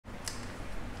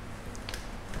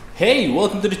Hey,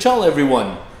 welcome to the channel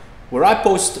everyone, where I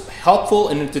post helpful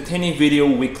and entertaining video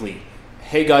weekly.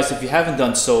 Hey guys, if you haven't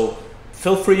done so,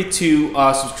 feel free to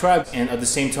subscribe and at the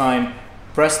same time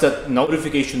press that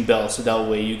notification bell so that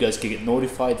way you guys can get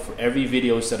notified for every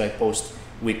videos that I post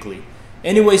weekly.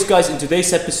 Anyways guys, in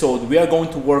today's episode we are going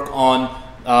to work on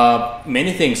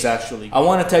many things actually. I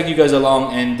want to tag you guys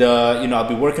along and I'll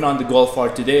be working on the Golf R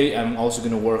today. I'm also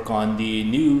going to work on the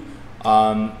new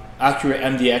Acura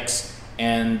MDX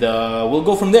and we'll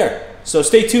go from there. So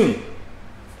stay tuned.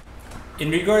 In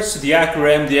regards to the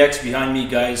Acura MDX behind me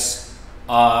guys,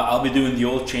 I'll be doing the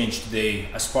oil change today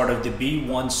as part of the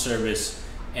B1 service.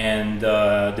 And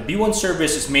the B1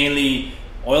 service is mainly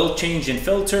oil change and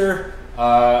filter.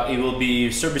 It will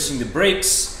be servicing the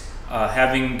brakes,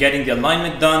 getting the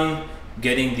alignment done,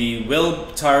 getting the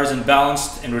wheel tires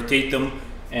unbalanced and rotate them.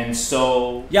 And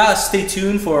so yeah, stay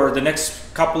tuned for the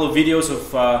next couple of videos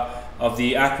of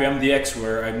the Acura MDX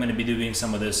where I'm going to be doing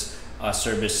some of this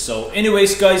service. So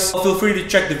anyways guys, feel free to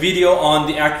check the video on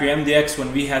the Acura MDX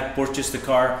when we had purchased the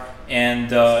car,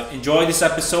 and enjoy this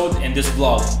episode and this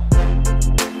vlog.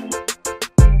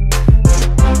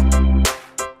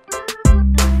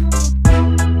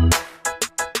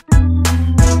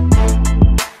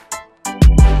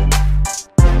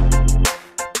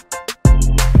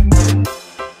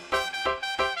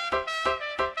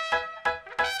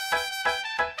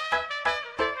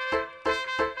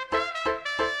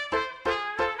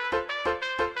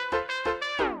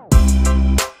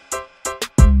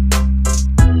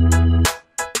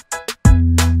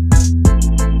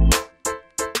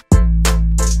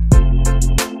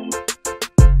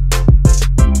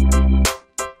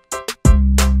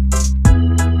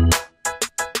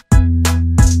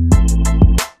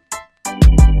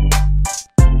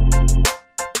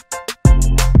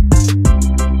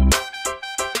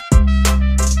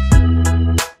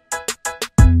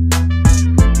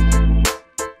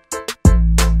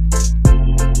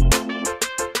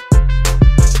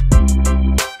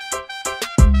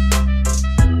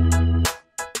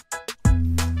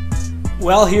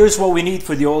 Well, here's what we need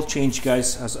for the oil change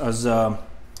guys. As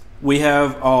we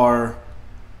have our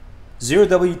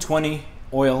 0W20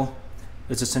 oil.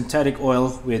 It's a synthetic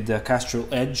oil with Castrol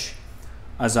Edge,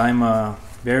 as I'm a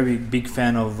very big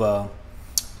fan of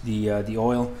the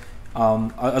oil.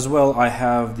 As well, I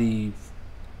have the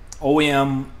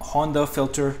OEM Honda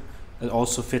filter that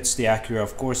also fits the Acura.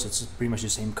 Of course, it's pretty much the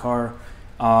same car.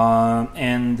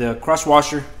 And the cross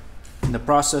washer in the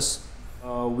process.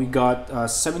 We got a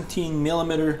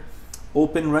 17mm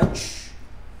open wrench,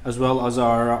 as well as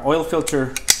our oil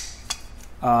filter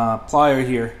plier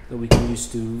here that we can use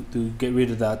to get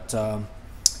rid of that,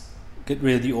 get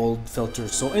rid of the old filter.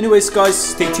 So anyways guys,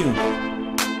 stay tuned.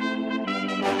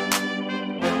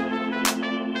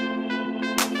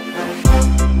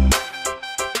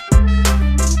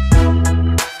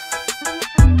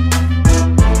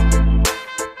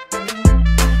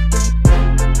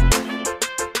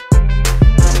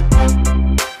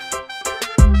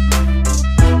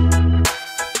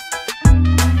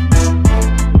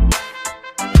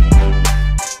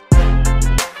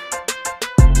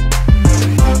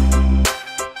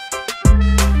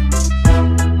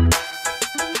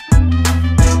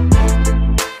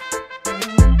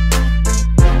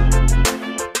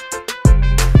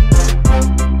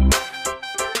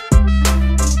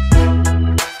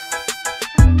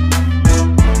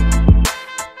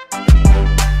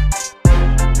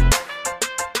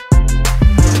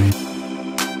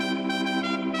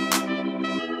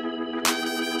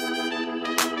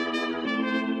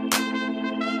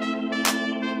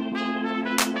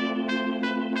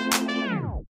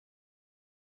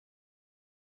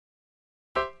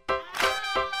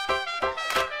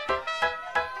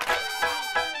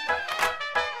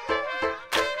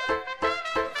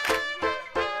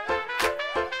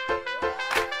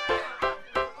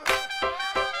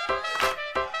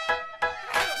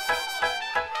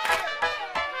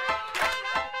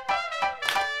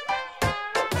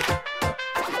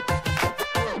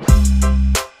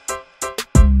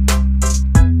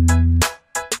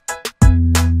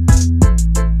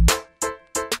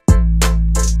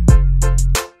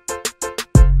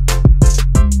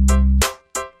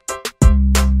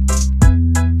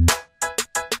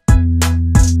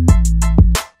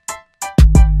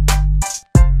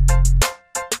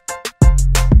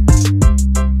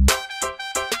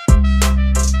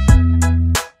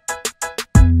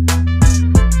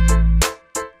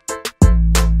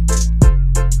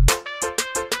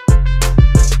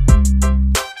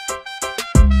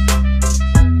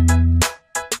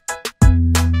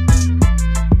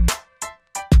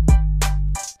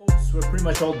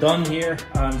 much all done here.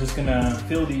 I'm just gonna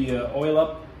fill the oil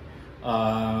up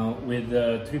with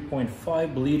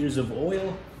 3.5 liters of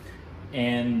oil,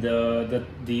 and the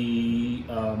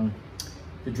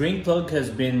drain plug has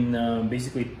been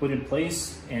basically put in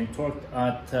place and torqued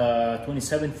at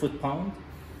 27 foot-pound.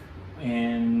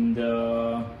 And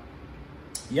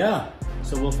yeah,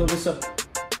 so we'll fill this up.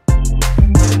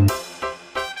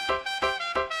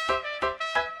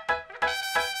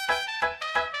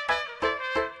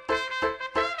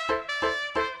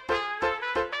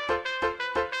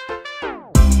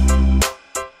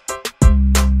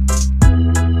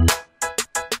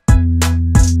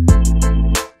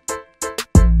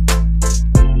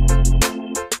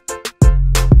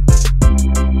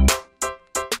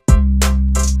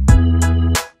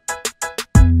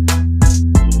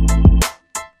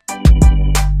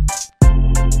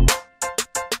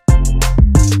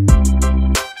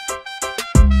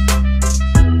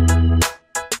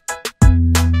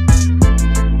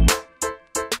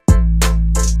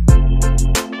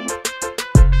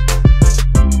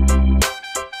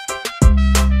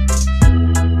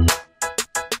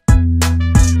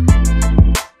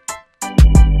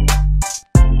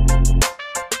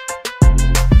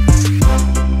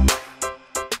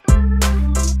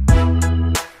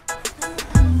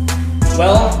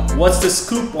 Well, what's the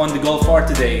scoop on the Golf R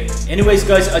today? Anyways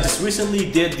guys, I just recently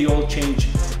did the oil change,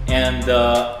 and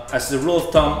as a rule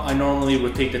of thumb, I normally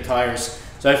rotate the tires.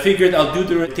 So I figured I'll do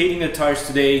the rotating the tires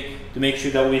today to make sure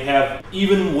that we have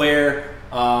even wear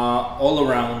all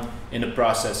around in the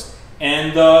process.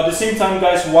 And at the same time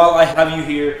guys, while I have you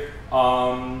here,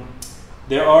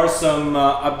 there are some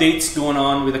updates going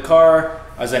on with the car.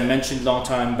 As I mentioned a long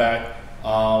time back,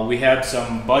 we have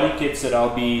some body kits that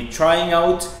I'll be trying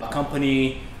out. A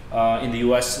company in the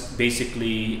US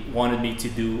basically wanted me to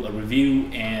do a review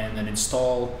and an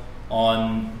install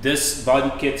on this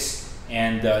body kits,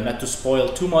 and not to spoil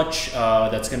too much,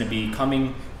 that's going to be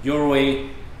coming your way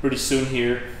pretty soon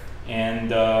here. And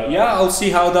yeah, I'll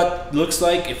see how that looks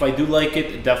like. If I do like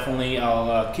it, definitely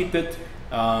I'll keep it,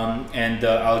 and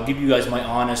I'll give you guys my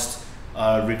honest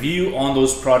review on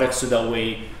those products, so that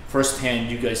way firsthand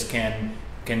you guys can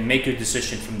make your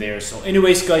decision from there. So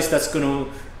anyways guys, that's gonna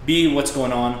be what's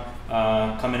going on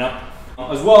coming up.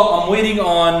 As well, I'm waiting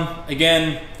on,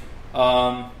 again,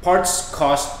 parts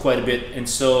cost quite a bit, and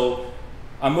so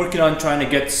I'm working on trying to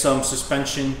get some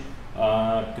suspension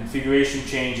configuration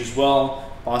change as well,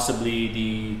 possibly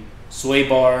the sway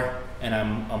bar, and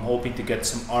I'm hoping to get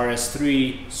some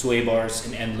RS3 sway bars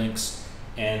and end links.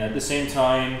 And at the same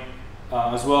time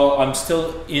as well, I'm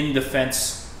still in the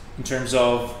fence in terms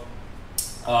of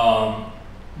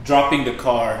dropping the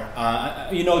car.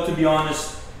 You know, to be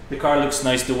honest, the car looks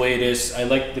nice the way it is. I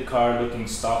like the car looking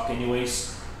stock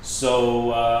anyways. So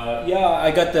yeah,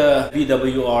 I got the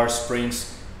VWR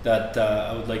springs that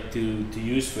I would like to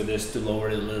use for this to lower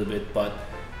it a little bit, but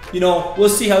you know, we'll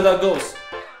see how that goes.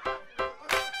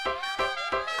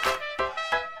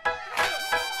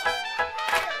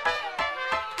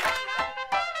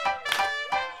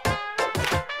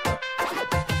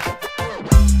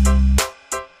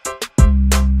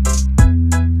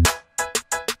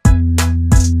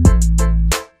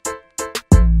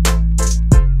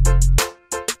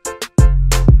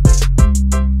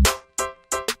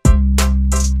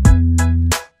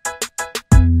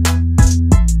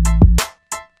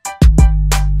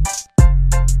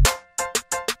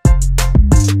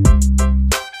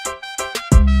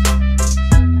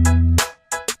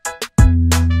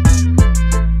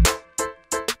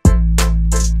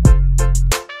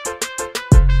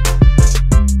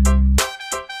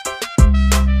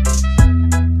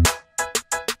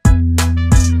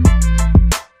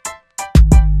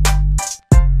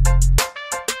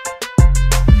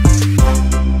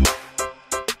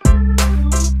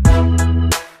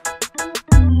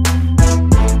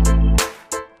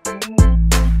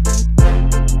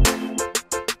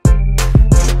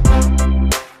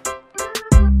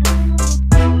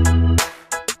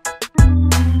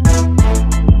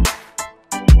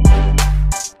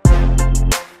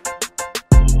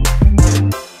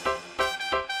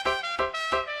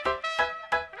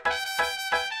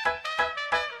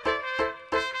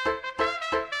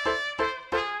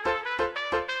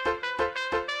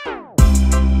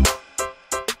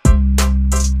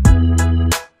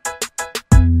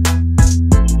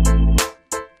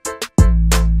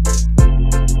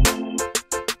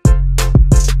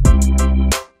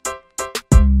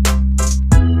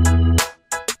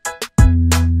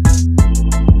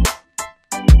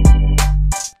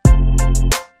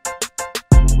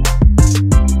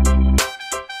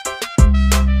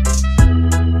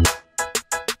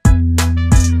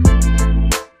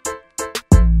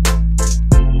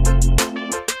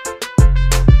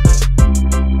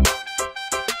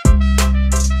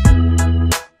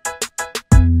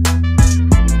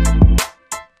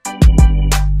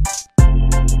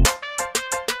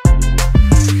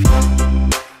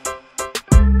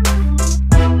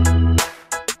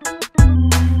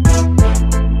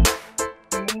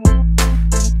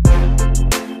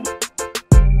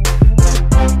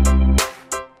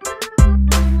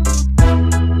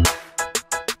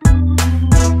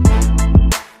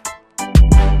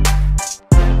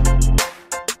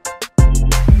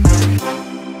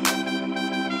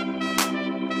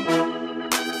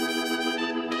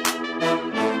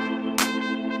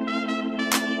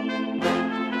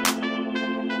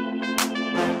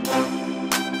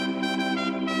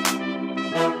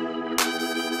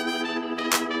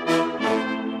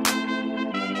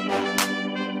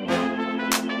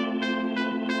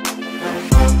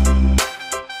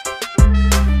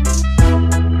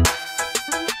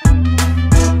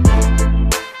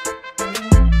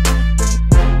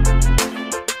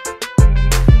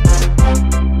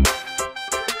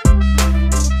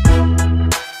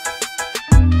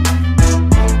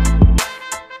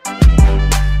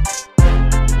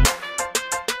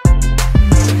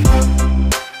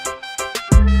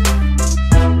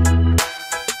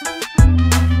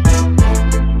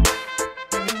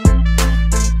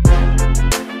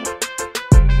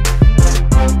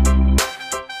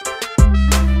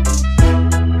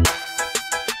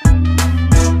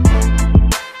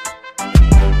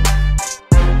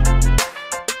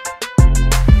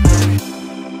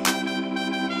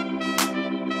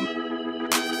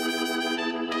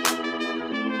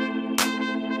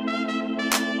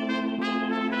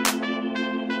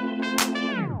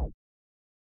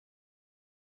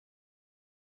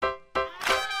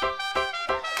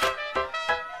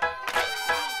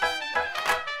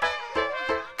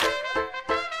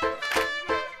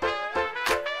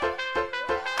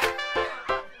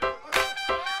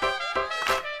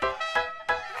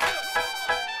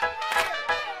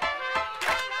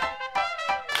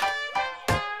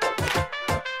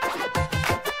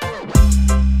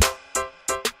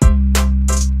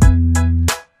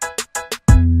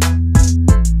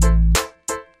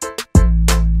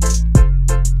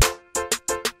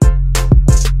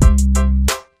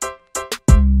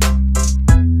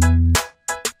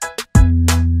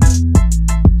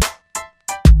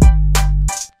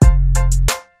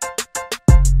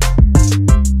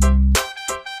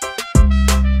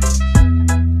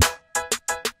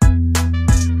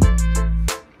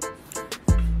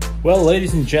 Well,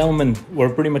 ladies and gentlemen,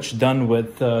 we're pretty much done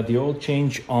with the oil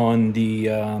change on the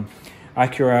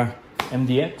Acura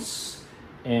MDX,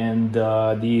 and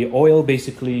the oil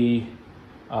basically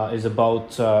is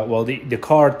about, well, the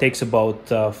car takes about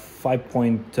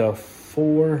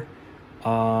 5.4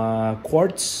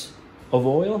 quarts of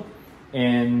oil.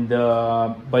 And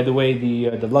by the way,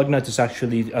 the lug nut is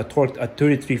actually torqued at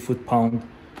 33 foot-pound,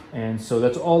 and so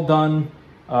that's all done.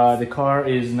 The car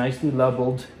is nicely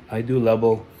leveled. I do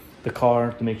level the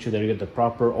car to make sure that you get the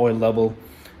proper oil level,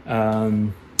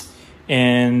 and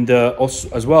also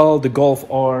as well the Golf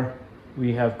R,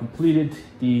 we have completed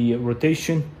the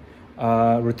rotation,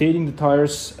 rotating the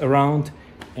tires around,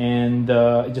 and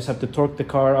I just have to torque the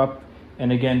car up.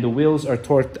 And again, the wheels are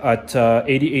torqued at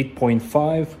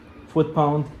 88.5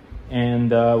 foot-pound, and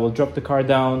we'll drop the car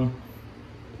down,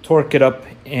 torque it up,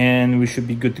 and we should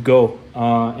be good to go.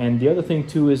 And the other thing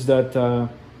too is that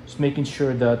just making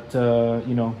sure that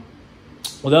you know,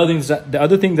 well, the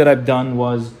other thing that I've done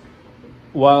was,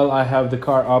 while I have the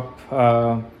car up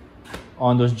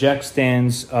on those jack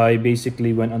stands, I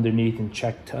basically went underneath and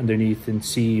checked underneath and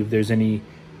see if there's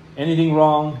anything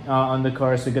wrong on the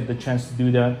car, so I get the chance to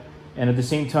do that. And at the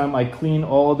same time, I clean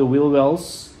all the wheel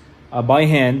wells by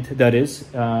hand, that is.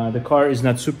 The car is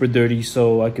not super dirty,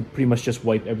 so I could pretty much just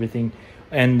wipe everything.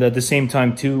 And at the same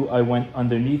time too, I went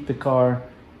underneath the car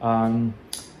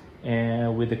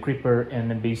and with the creeper,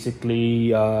 and then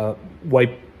basically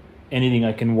wipe anything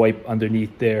I can wipe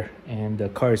underneath there, and the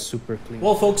car is super clean.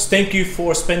 Well folks, thank you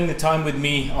for spending the time with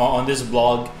me on this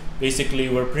vlog. Basically,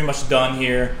 we're pretty much done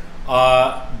here.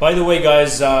 By the way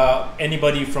guys,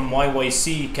 anybody from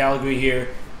YYC Calgary here,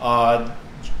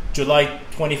 July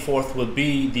 24th will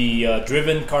be the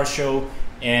Driven car show,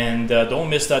 and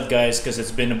don't miss that guys, because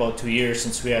it's been about 2 years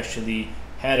since we actually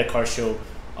had a car show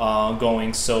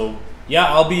going. So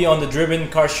yeah, I'll be on the Driven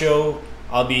car show.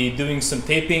 I'll be doing some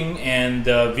taping and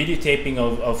videotaping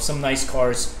of some nice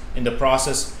cars in the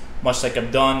process, much like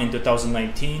I've done in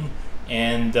 2019.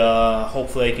 And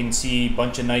hopefully I can see a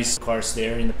bunch of nice cars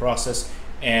there in the process.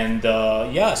 And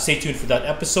yeah, stay tuned for that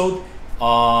episode.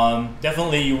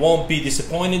 Definitely you won't be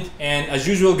disappointed. And as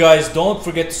usual guys, don't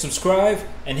forget to subscribe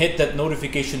and hit that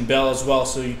notification bell as well,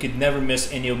 so you could never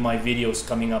miss any of my videos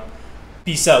coming up.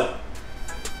 Peace out.